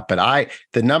like that. But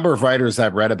the number of writers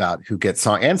I've read about who get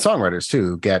and songwriters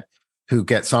too, who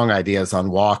get song ideas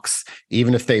on walks,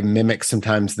 even if they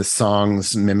sometimes the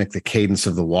songs mimic the cadence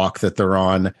of the walk that they're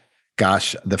on.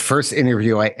 Gosh, the first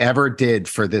interview I ever did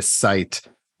for this site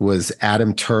was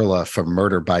Adam Turla from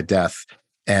Murder by Death.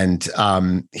 And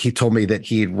he told me that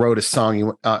he wrote a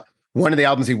song. One of the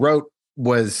albums he wrote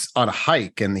was on a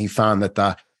hike, and he found that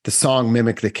the song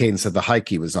mimicked the cadence of the hike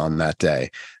he was on that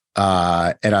day.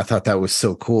 And I thought that was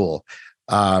so cool.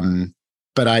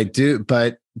 But I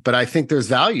think there's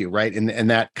value, right? In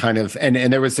that kind of, and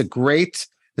there's a great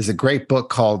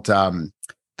book called The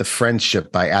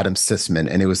Friendship by Adam Sisman.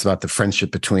 And it was about the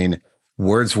friendship between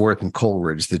Wordsworth and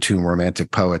Coleridge, the two romantic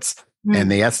poets.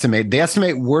 And they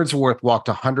estimate Wordsworth walked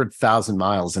 100,000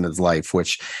 miles in his life,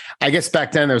 which I guess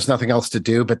back then there's nothing else to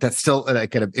do, but that's still,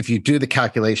 if you do the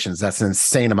calculations, that's an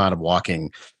insane amount of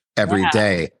walking every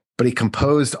day. But he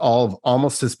composed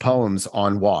almost his poems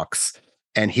on walks.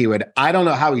 And I don't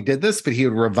know how he did this, but he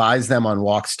would revise them on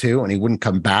walks too. And he wouldn't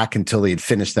come back until he had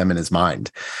finished them in his mind.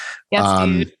 Yes,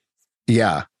 dude.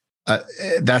 Yeah.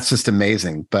 That's just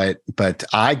amazing. But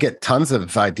I get tons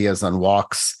of ideas on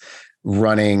walks,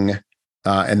 running,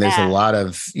 and there's a lot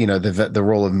of, the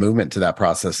role of movement to that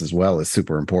process as well is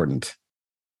super important.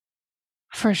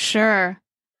 For sure.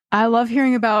 I love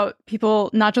hearing about people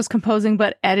not just composing,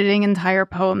 but editing entire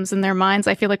poems in their minds.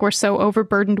 I feel like we're so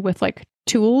overburdened with like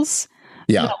tools.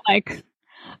 Yeah. Like,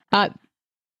 I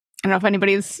don't know if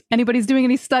anybody's doing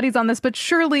any studies on this, but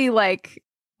surely like,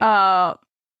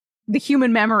 the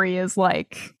human memory is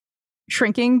like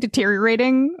shrinking,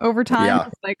 deteriorating over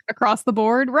time, like across the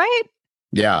board, right?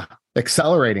 Yeah.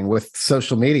 Accelerating with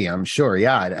social media, I'm sure.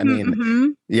 Yeah. I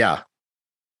mean, yeah.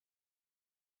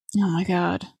 Oh my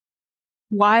God.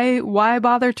 Why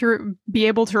bother to be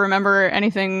able to remember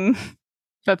anything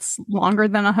that's longer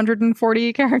than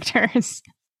 140 characters?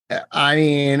 I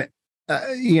mean,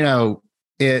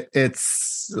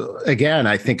 it's again,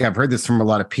 I think I've heard this from a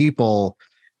lot of people,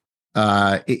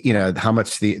 how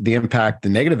much the impact, the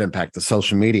negative impact that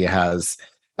social media has.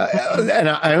 And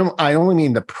I only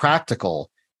mean the practical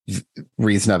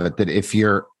reason of it, that if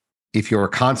you're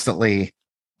constantly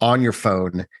on your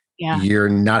phone, you're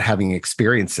not having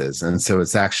experiences. And so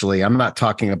it's actually, I'm not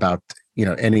talking about,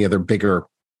 any other bigger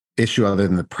issue other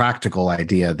than the practical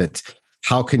idea that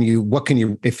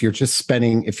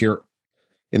if you're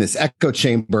in this echo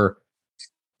chamber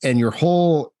and your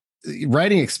whole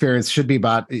writing should be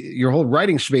about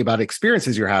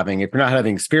experiences you're having. If you're not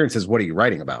having experiences, what are you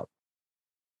writing about?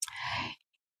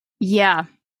 Yeah.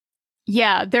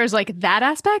 Yeah. There's like that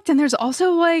aspect. And there's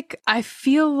also like, I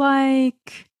feel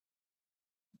like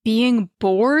being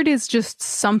bored is just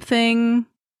something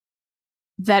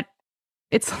that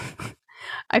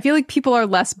I feel like people are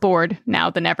less bored now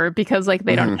than ever because like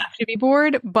they don't have to be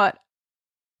bored, but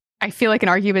I feel like an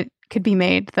argument could be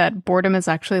made that boredom is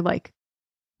actually like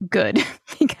good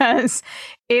because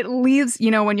it leaves,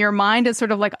 when your mind is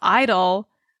sort of like idle,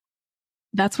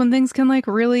 that's when things can like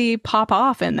really pop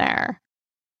off in there.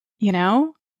 You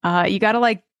got to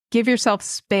like give yourself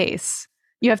space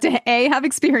You have to A, have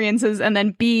experiences, and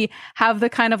then B, have the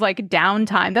kind of like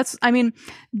downtime.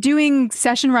 Doing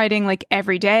session writing like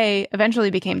every day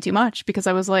eventually became too much because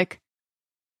I was like,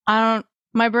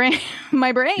 my brain,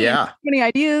 Yeah. so many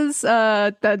ideas,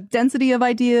 the density of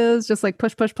ideas, just like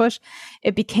push, push, push.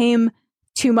 It became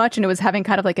too much, and it was having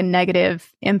kind of like a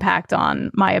negative impact on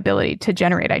my ability to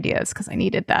generate ideas because I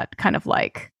needed that kind of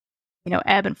like,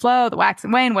 ebb and flow, the wax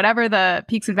and wane, whatever, the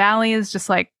peaks and valleys, just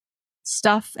like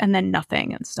stuff and then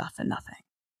nothing and stuff and nothing.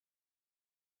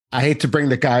 I hate to bring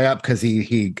the guy up because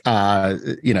he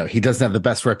doesn't have the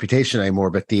best reputation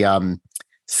anymore, but the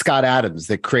Scott Adams,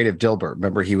 the creative Dilbert,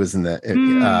 remember he was in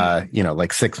the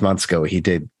like 6 months ago, he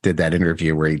did that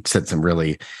interview where he said some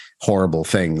really horrible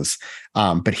things.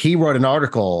 But he wrote an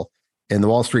article in the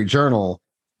Wall Street Journal,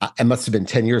 it must have been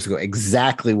 10 years ago,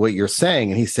 exactly what you're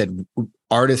saying. And he said,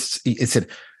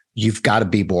 you've got to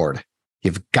be bored.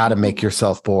 You've got to make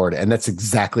yourself bored. And that's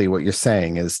exactly what you're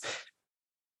saying is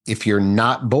if you're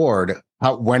not bored,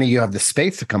 when do you have the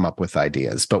space to come up with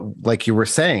ideas? But like you were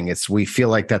saying, we feel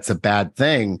like that's a bad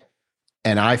thing.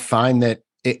 And I find that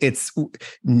it's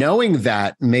knowing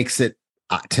that makes it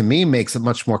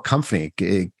much more comforting.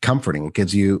 It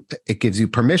gives you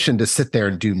permission to sit there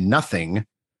and do nothing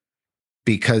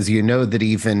because you know that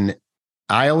even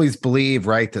I always believe,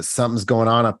 right, that something's going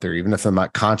on up there, even if I'm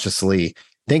not consciously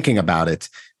thinking about it,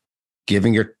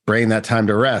 giving your brain that time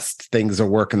to rest, things are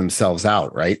working themselves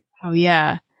out, right? Oh,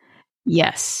 yeah.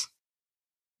 Yes.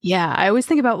 Yeah. I always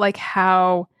think about like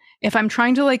how if I'm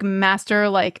trying to like master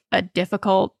like a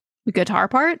difficult guitar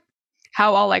part,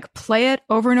 how I'll like play it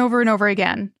over and over and over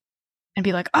again and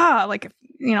be like, I'll like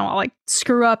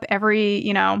screw up every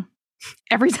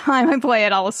time I play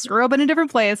it, I'll screw up in a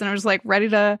different place. And I'm just like ready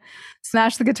to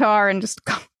smash the guitar and just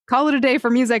call it a day for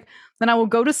music. Then I will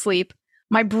go to sleep.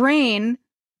 My brain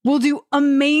will do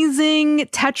amazing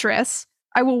Tetris.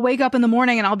 I will wake up in the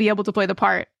morning and I'll be able to play the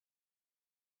part.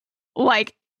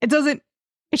 Like it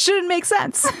shouldn't make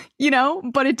sense,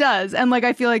 but it does. And like,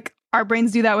 I feel like our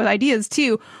brains do that with ideas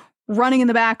too, running in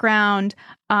the background,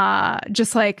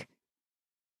 just like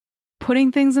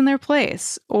putting things in their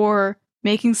place or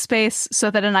making space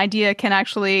so that an idea can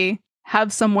actually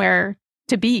have somewhere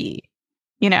to be,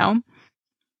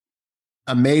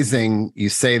 Amazing you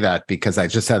say that because I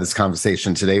just had this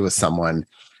conversation today with someone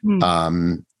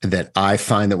that I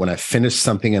find that when I finish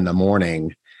something in the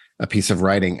morning, a piece of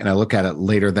writing, and I look at it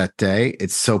later that day,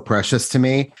 it's so precious to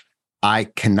me. I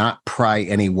cannot pry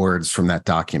any words from that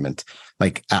document.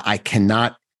 Like I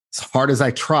cannot, as hard as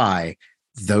I try,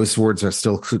 those words are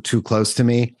still too close to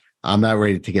me. I'm not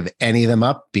ready to give any of them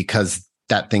up because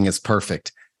that thing is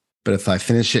perfect. But if I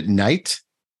finish at night,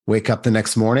 wake up the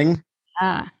next morning,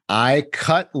 I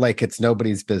cut like it's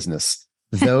nobody's business.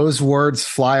 Those words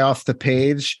fly off the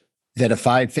page that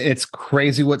it's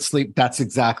crazy what that's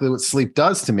exactly what sleep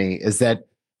does to me is that,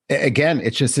 again,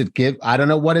 I don't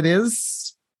know what it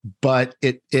is, but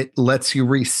it lets you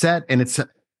reset. And and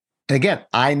again,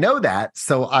 I know that.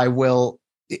 So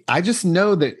I just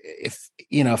know that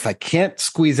if I can't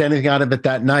squeeze anything out of it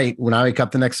that night, when I wake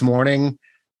up the next morning,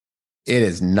 it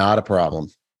is not a problem.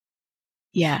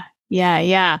 Yeah.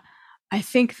 I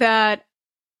think that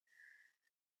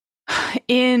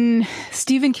in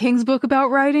Stephen King's book about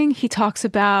writing, he talks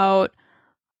about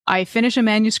I finish a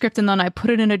manuscript and then I put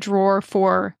it in a drawer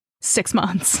for 6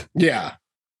 months. Yeah.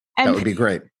 That would be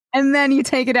great. And then you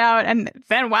take it out and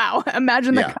then, wow,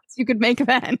 imagine the cuts you could make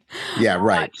then. Yeah,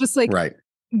 right. Just like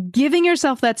giving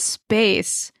yourself that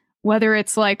space, whether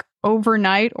it's like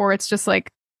overnight or it's just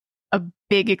like a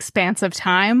big expanse of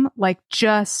time, like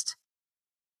just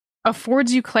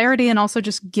affords you clarity and also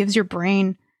just gives your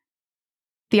brain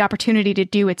the opportunity to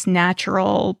do its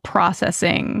natural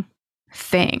processing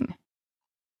thing.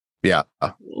 Yeah.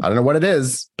 I don't know what it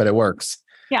is, but it works.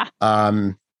 Yeah.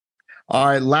 All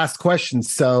right. Last question.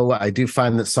 So I do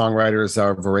find that songwriters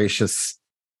are voracious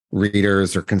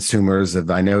readers or consumers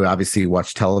of, I know obviously you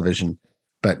watch television,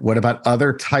 but what about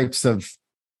other types of,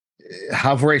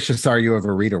 how voracious are you of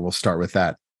a reader? We'll start with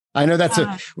that. I know that's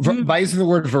by using the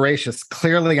word voracious,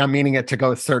 clearly I'm meaning it to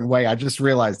go a certain way. I just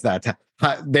realized that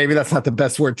maybe that's not the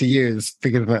best word to use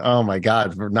because, oh my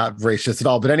God, we're not voracious at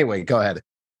all. But anyway, go ahead.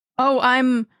 Oh,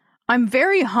 I'm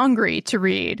very hungry to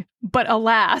read, but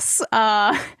alas,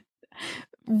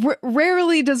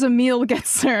 rarely does a meal get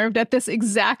served at this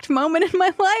exact moment in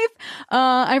my life.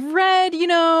 I've read,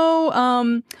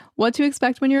 What to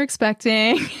Expect When You're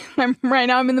Expecting. Right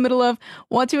now I'm in the middle of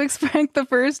What to Expect the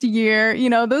First Year.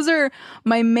 Those are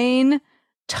my main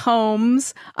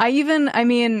tomes.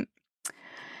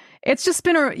 It's just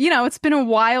been it's been a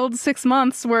wild 6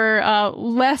 months where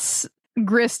less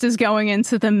grist is going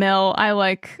into the mill.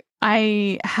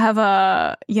 I have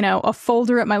a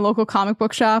folder at my local comic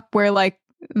book shop where like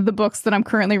the books that I'm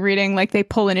currently reading, like they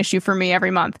pull an issue for me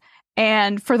every month.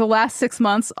 And for the last 6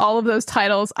 months, all of those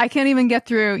titles, I can't even get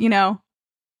through,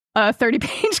 a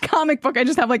 30-page comic book. I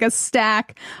just have like a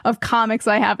stack of comics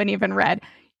I haven't even read.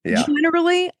 Yeah.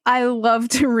 Generally, I love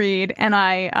to read, and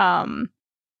I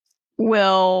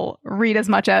will read as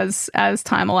much as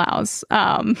time allows.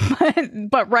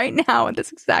 But right now, at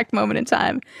this exact moment in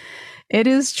time, it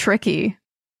is tricky.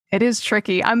 It is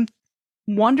tricky. I'm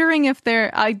wondering if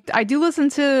I do listen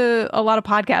to a lot of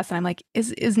podcasts, and I'm like,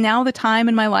 is now the time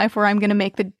in my life where I'm going to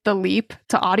make the leap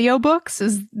to audiobooks?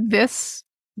 Is this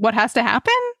what has to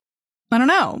happen? I don't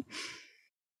know.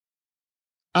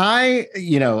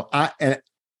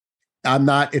 I'm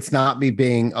not, it's not me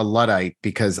being a Luddite,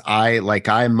 because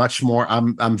I'm much more,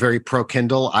 I'm very pro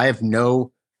Kindle. I have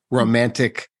no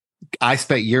romantic, I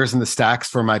spent years in the stacks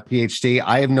for my PhD.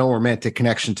 I have no romantic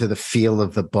connection to the feel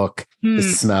of the book, the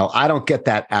smell. I don't get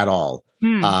that at all.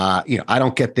 I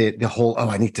don't get the whole,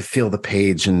 I need to feel the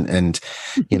page and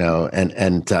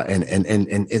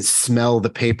smell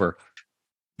the paper.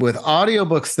 With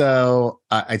audiobooks, though,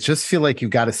 I just feel like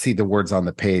you've got to see the words on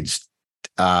the page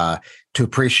to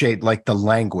appreciate like the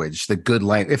language, the good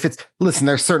language.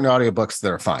 There's certain audiobooks that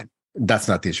are fine. That's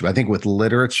not the issue. I think with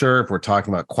literature, if we're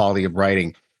talking about quality of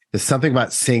writing, there's something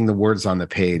about seeing the words on the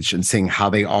page and seeing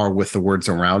how they are with the words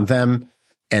around them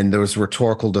and those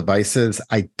rhetorical devices.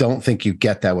 I don't think you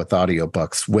get that with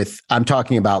audiobooks. I'm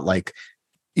talking about like,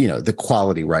 the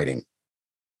quality writing.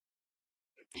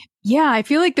 Yeah, I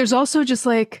feel like there's also just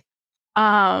like,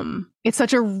 it's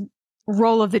such a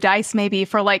roll of the dice maybe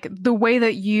for like the way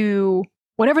that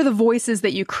whatever the voices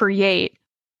that you create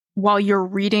while you're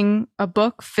reading a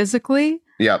book physically.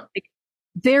 Yeah. Like,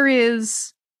 there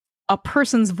is a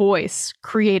person's voice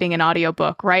creating an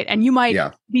audiobook, right? And you might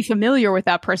be familiar with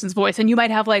that person's voice, and you might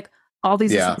have like all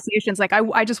these associations. Like,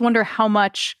 I just wonder how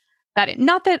much it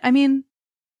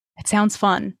sounds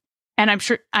fun. And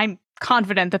I'm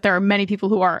confident that there are many people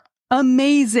who are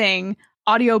amazing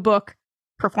audiobook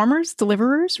performers,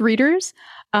 deliverers, readers.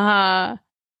 But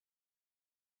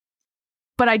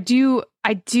I do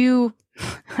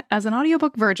as an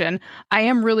audiobook virgin, I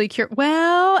am really curious.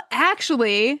 Well,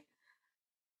 actually,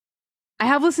 I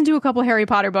have listened to a couple Harry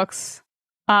Potter books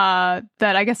that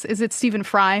I guess, is it Stephen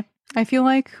Fry? I feel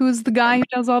like, who's the guy who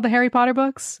does all the Harry Potter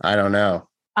books? I don't know.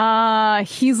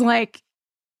 He's like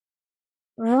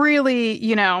really,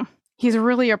 he's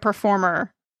really a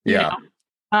performer. Yeah.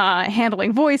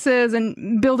 Handling voices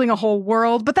and building a whole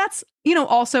world. But that's,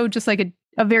 also just like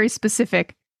a very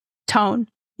specific tone,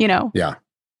 Yeah.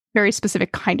 Very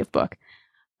specific kind of book.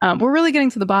 We're really getting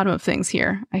to the bottom of things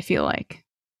here, I feel like.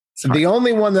 The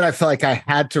only one that I felt like I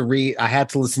had to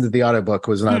listen to the audiobook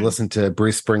was when I listened to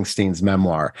Bruce Springsteen's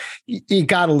memoir. You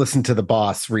got to listen to the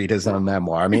boss read his own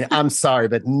memoir. I mean, I'm sorry,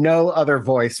 but no other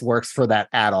voice works for that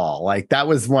at all. Like, that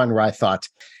was one where I thought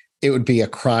it would be a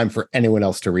crime for anyone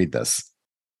else to read this.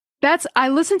 I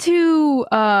listened to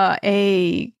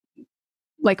a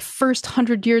like first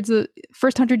 100 years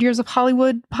of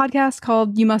Hollywood podcast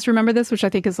called You Must Remember This, which I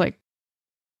think is like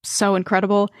so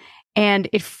incredible. And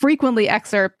it frequently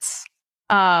excerpts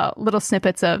little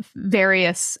snippets of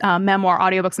various memoir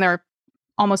audiobooks, and they're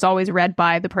almost always read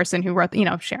by the person who wrote,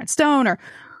 Sharon Stone or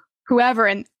whoever.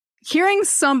 And hearing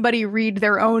somebody read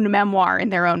their own memoir in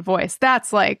their own voice,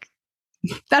 that's like,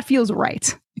 that feels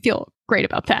right. I feel great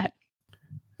about that.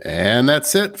 And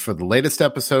that's it for the latest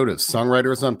episode of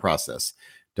Songwriters on Process.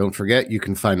 Don't forget, you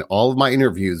can find all of my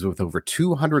interviews with over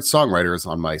 200 songwriters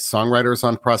on my Songwriters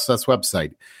on Process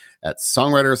website at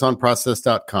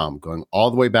songwritersonprocess.com, going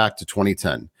all the way back to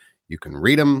 2010. You can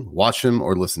read them, watch them,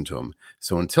 or listen to them.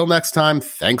 So until next time,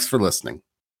 thanks for listening.